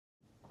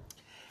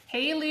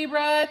Hey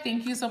Libra,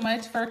 thank you so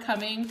much for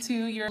coming to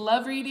your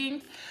love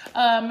reading.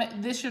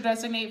 This should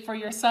resonate for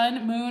your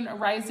sun, moon,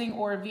 rising,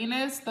 or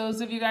Venus. Those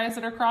of you guys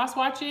that are cross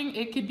watching,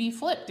 it could be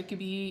flipped. It could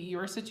be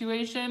your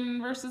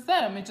situation versus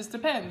them. It just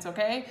depends,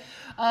 okay?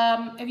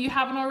 If you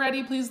haven't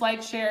already, please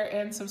like, share,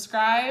 and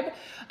subscribe.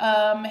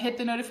 Hit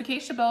the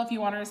notification bell if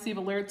you want to receive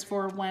alerts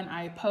for when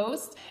I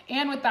post.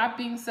 And with that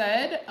being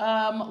said,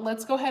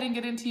 let's go ahead and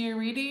get into your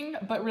reading,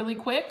 but really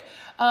quick.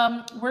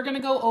 We're going to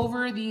go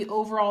over the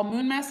overall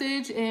moon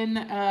message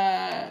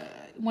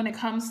when it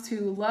comes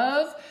to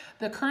love,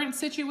 the current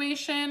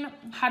situation.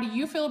 How do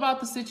you feel about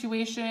the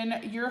situation,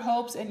 your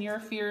hopes and your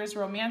fears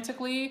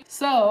romantically?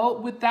 So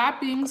with that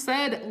being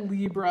said,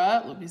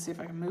 Libra, let me see if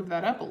I can move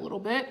that up a little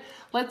bit.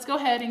 Let's go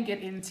ahead and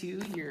get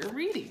into your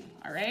reading.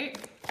 All right,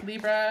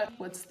 Libra,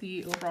 what's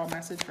the overall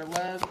message for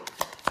love?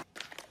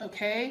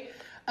 Okay.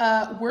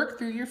 Work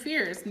through your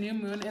fears, new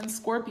moon and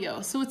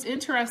Scorpio. So it's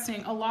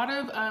interesting. A lot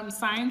of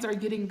signs are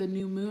getting the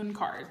new moon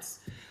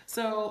cards.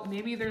 So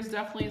maybe there's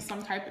definitely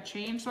some type of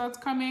change that's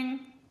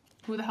coming.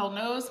 Who the hell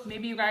knows?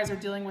 Maybe you guys are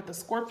dealing with a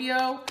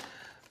Scorpio.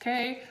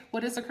 Okay.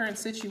 What is the current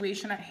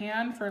situation at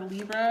hand for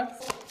Libra?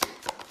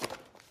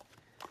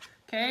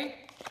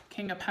 Okay.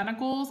 King of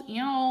Pentacles.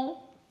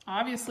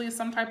 Obviously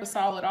some type of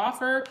solid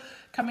offer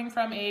coming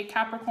from a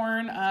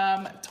Capricorn,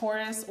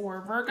 Taurus, or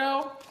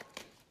Virgo.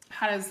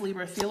 How does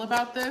Libra feel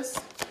about this?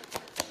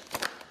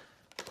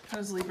 How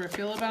does Libra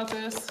feel about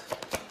this?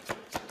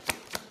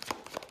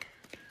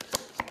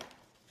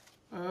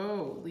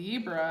 Oh,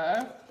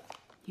 Libra,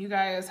 you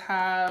guys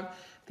have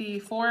the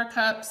Four of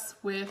Cups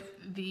with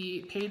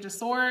the Page of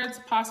Swords,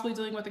 possibly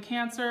dealing with a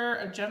Cancer,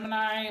 a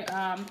Gemini,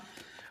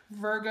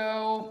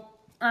 Virgo,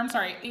 or I'm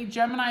sorry, a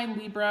Gemini,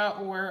 Libra,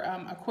 or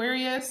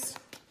Aquarius.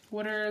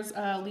 What are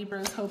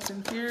Libra's hopes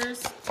and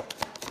fears?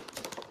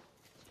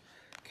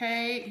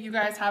 Okay, you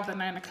guys have the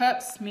Nine of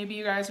Cups. Maybe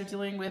you guys are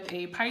dealing with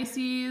a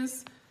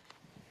Pisces.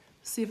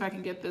 Let's see if I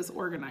can get this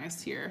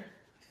organized here.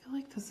 I feel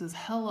like this is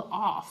hella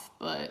off,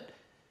 but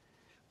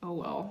oh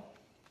well.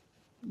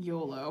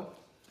 YOLO.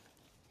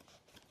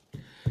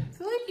 I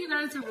feel like you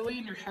guys are really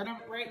in your head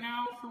right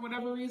now, for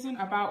whatever reason,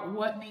 about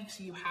what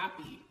makes you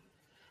happy.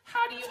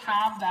 How do you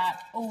have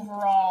that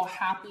overall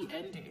happy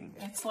ending?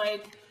 It's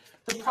like,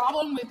 the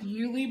problem with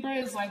you, Libra,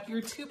 is like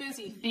you're too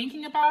busy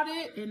thinking about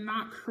it and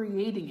not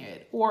creating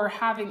it or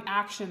having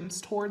actions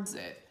towards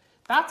it.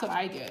 That's what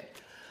I get.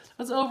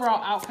 What's the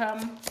overall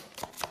outcome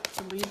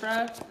for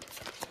Libra?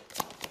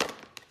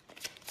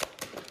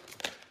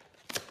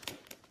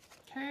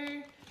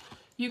 Okay.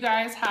 You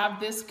guys have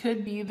this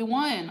could be the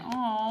one.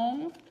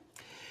 Oh,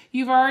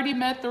 you've already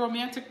met the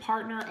romantic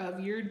partner of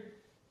your,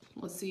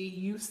 let's see,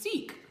 you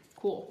seek.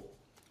 Cool.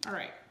 All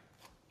right.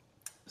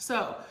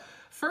 So,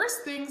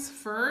 first things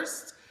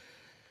first,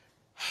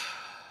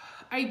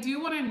 I do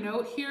want to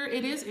note here,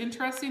 it is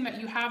interesting that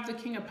you have the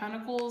King of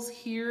Pentacles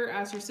here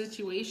as your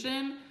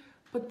situation,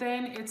 but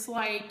then it's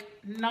like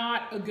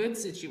not a good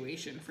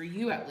situation for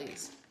you at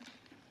least.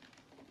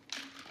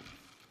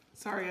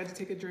 Sorry, I had to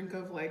take a drink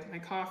of like my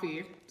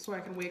coffee so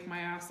I can wake my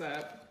ass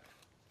up.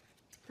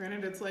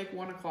 Granted, it's like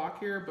 1 o'clock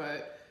here,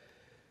 but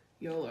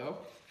YOLO.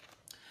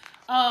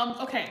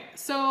 Okay,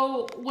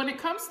 so when it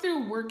comes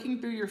through working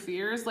through your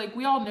fears, like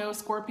we all know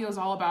Scorpio is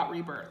all about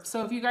rebirth.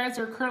 So if you guys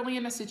are currently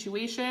in a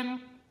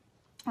situation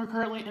or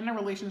currently in a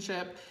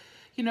relationship,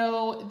 you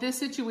know, this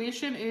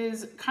situation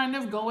is kind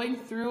of going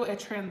through a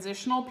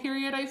transitional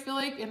period, I feel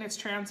like, and it's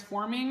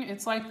transforming.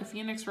 It's like the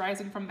phoenix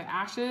rising from the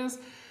ashes,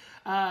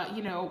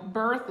 you know,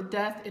 birth,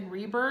 death, and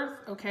rebirth,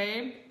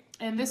 okay?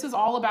 And this is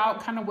all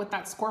about kind of what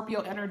that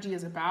Scorpio energy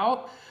is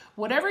about.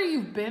 Whatever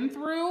you've been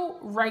through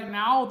right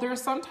now, there's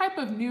some type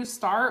of new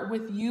start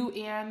with you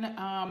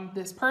and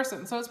this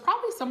person. So it's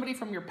probably somebody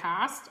from your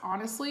past,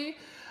 honestly.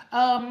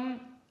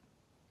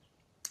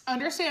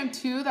 Understand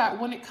too that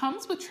when it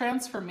comes with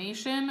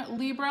transformation,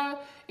 Libra,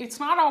 it's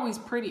not always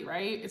pretty,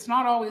 right? It's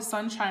not always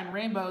sunshine,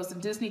 rainbows,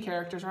 and Disney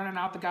characters running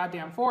out the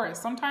goddamn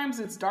forest. Sometimes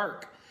it's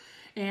dark.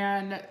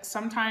 And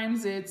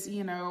sometimes it's,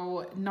 you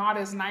know, not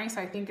as nice,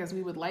 I think, as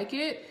we would like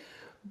it.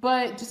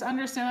 But just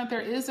understand that there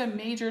is a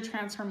major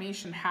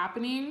transformation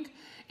happening,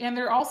 and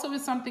there also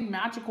is something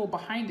magical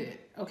behind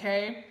it,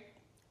 okay?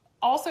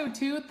 Also,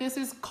 too,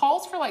 this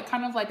calls for like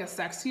kind of like a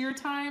sexier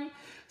time.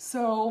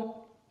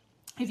 So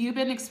if you've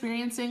been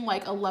experiencing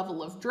like a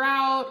level of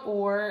drought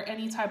or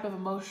any type of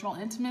emotional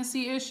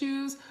intimacy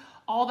issues,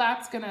 all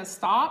that's gonna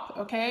stop,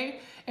 okay?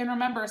 And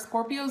remember,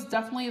 Scorpio is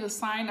definitely the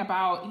sign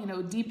about, you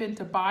know, deep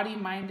into body,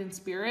 mind, and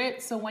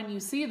spirit. So when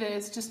you see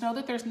this, just know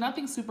that there's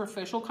nothing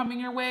superficial coming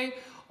your way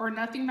or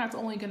nothing that's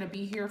only gonna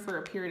be here for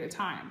a period of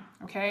time,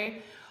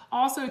 okay?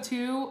 Also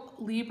too,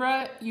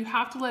 Libra, you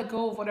have to let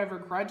go of whatever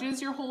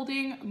grudges you're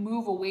holding,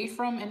 move away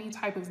from any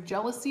type of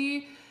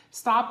jealousy,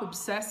 stop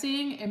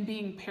obsessing and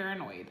being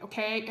paranoid,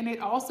 okay? And it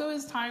also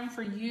is time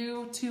for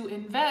you to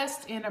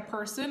invest in a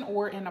person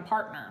or in a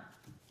partner.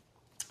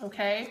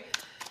 Okay,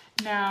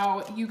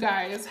 now you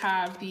guys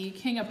have the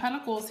King of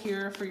Pentacles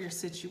here for your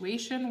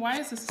situation. Why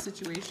is this a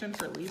situation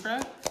for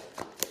Libra?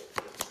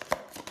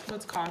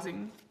 What's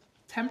causing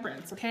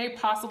Temperance, okay?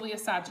 Possibly a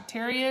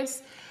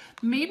Sagittarius.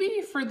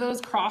 Maybe for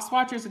those cross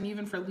watchers and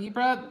even for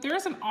Libra,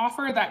 there's an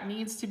offer that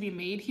needs to be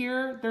made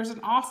here. There's an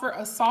offer,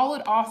 a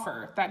solid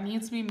offer that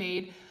needs to be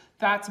made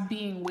that's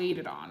being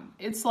waited on.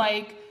 It's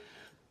like,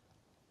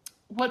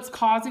 what's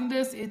causing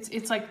this?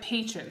 It's like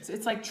patience.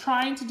 It's like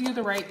trying to do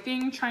the right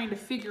thing, trying to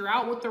figure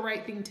out what the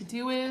right thing to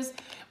do is.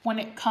 When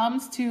it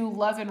comes to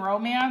love and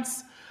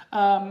romance,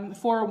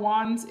 Four of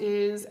Wands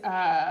is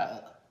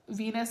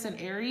Venus and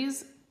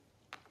Aries.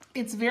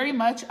 It's very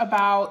much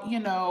about, you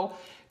know,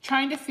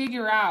 trying to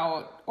figure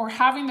out or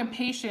having the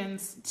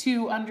patience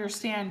to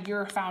understand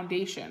your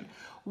foundation,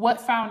 what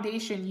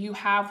foundation you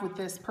have with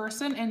this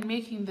person and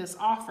making this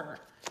offer.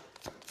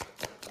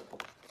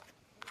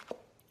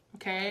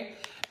 Okay.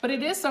 But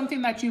it is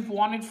something that you've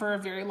wanted for a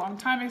very long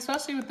time,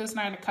 especially with this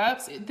Nine of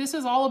Cups. This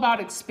is all about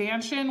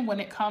expansion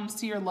when it comes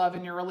to your love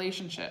and your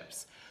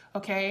relationships.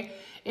 Okay.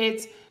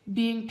 It's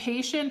being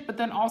patient, but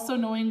then also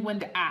knowing when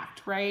to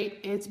act, right?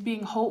 It's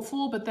being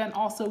hopeful, but then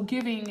also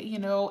giving, you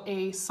know,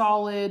 a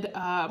solid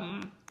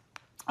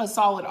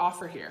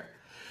offer here.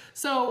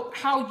 So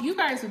how you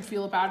guys would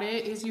feel about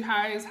it is you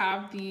guys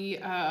have the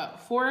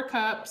Four of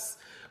Cups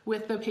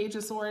with the Page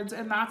of Swords,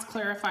 and that's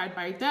clarified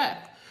by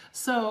Death.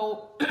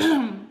 So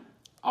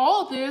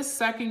all this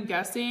second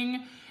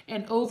guessing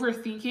and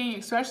overthinking,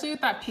 especially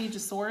with that Page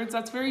of Swords,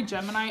 that's very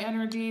Gemini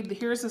energy.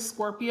 Here's a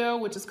Scorpio,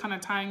 which is kind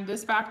of tying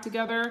this back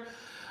together.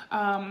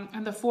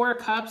 And the Four of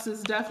Cups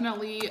is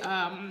definitely,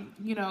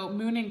 you know,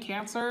 Moon in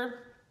Cancer,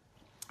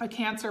 a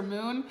Cancer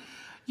moon.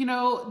 You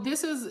know,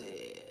 this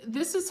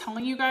is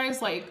telling you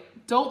guys, like,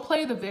 don't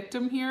play the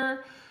victim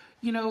here.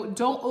 You know,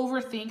 don't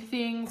overthink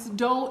things.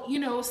 Don't, you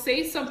know,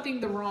 say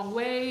something the wrong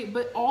way.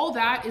 But all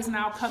that is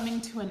now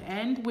coming to an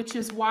end, which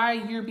is why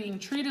you're being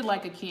treated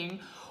like a king,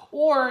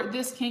 or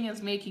this king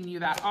is making you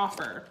that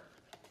offer.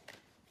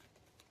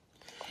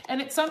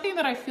 And it's something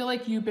that I feel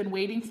like you've been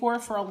waiting for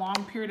a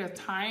long period of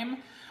time,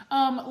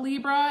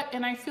 Libra,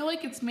 and I feel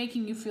like it's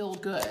making you feel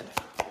good.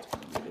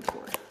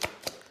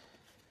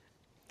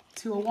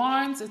 Two of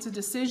Wands, it's a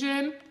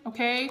decision,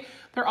 okay?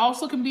 There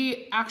also can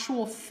be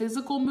actual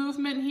physical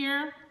movement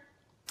here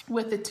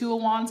with the Two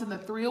of Wands and the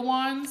Three of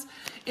Wands.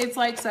 It's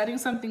like setting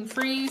something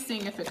free,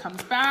 seeing if it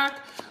comes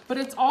back, but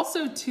it's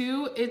also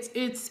too,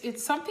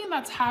 it's something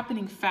that's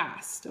happening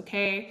fast,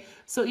 okay?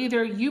 So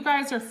either you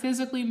guys are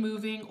physically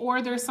moving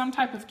or there's some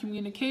type of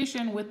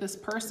communication with this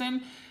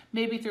person,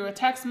 maybe through a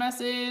text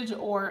message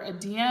or a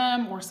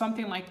DM or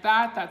something like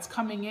that that's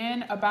coming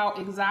in about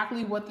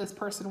exactly what this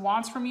person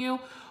wants from you,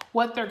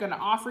 what they're going to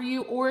offer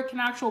you, or it can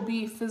actually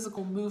be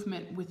physical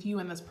movement with you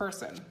and this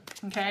person,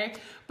 okay?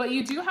 But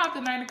you do have the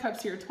Nine of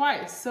Cups here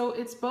twice, so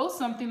it's both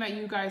something that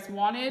you guys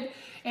wanted,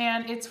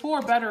 and it's for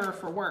better or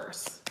for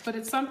worse, but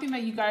it's something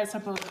that you guys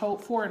have both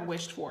hoped for and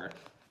wished for,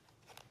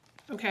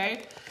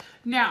 okay?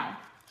 Now,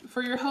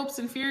 for your hopes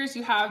and fears,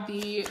 you have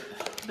the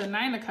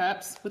Nine of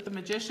Cups with the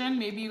Magician.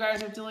 Maybe you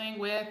guys are dealing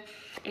with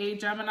a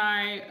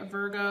Gemini,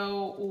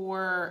 Virgo,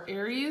 or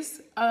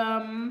Aries.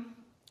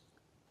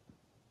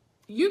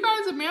 You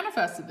guys have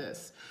manifested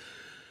this.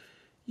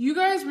 You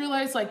guys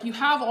realize, like, you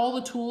have all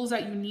the tools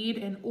that you need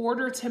in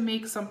order to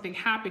make something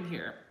happen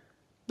here.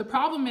 The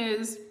problem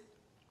is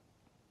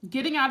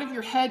getting out of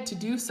your head to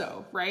do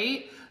so,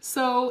 right?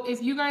 So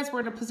if you guys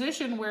were in a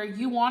position where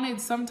you wanted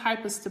some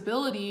type of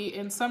stability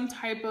and some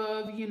type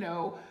of, you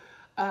know,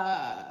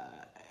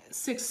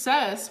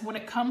 success when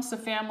it comes to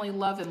family,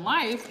 love, and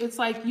life, it's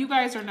like you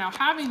guys are now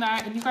having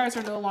that and you guys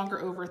are no longer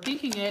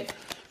overthinking it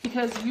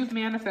because you've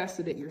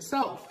manifested it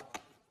yourself.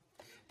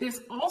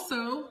 This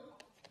also,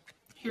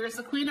 here's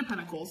the Queen of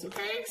Pentacles,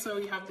 okay? So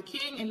you have the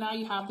King and now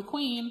you have the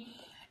Queen,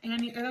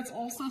 and that's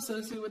also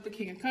associated with the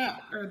King of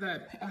Cups, or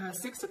the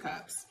Six of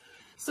Cups.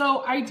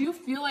 So I do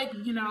feel like,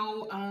 you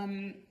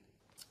know,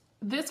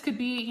 this could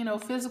be, you know,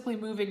 physically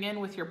moving in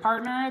with your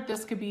partner.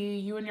 This could be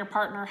you and your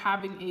partner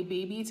having a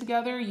baby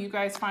together, you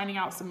guys finding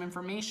out some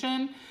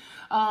information.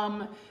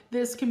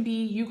 This can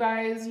be you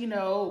guys, you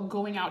know,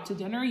 going out to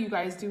dinner, you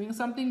guys doing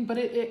something, but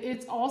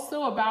it's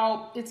also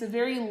about, it's a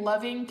very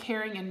loving,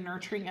 caring, and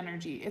nurturing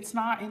energy. It's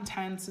not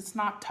intense. It's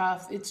not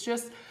tough. It's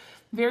just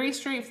very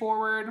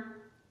straightforward,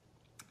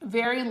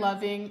 very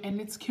loving, and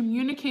it's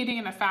communicating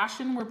in a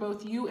fashion where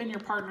both you and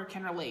your partner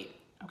can relate.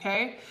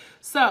 Okay.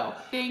 So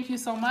thank you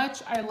so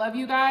much. I love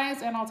you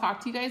guys, and I'll talk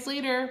to you guys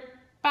later.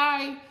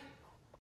 Bye.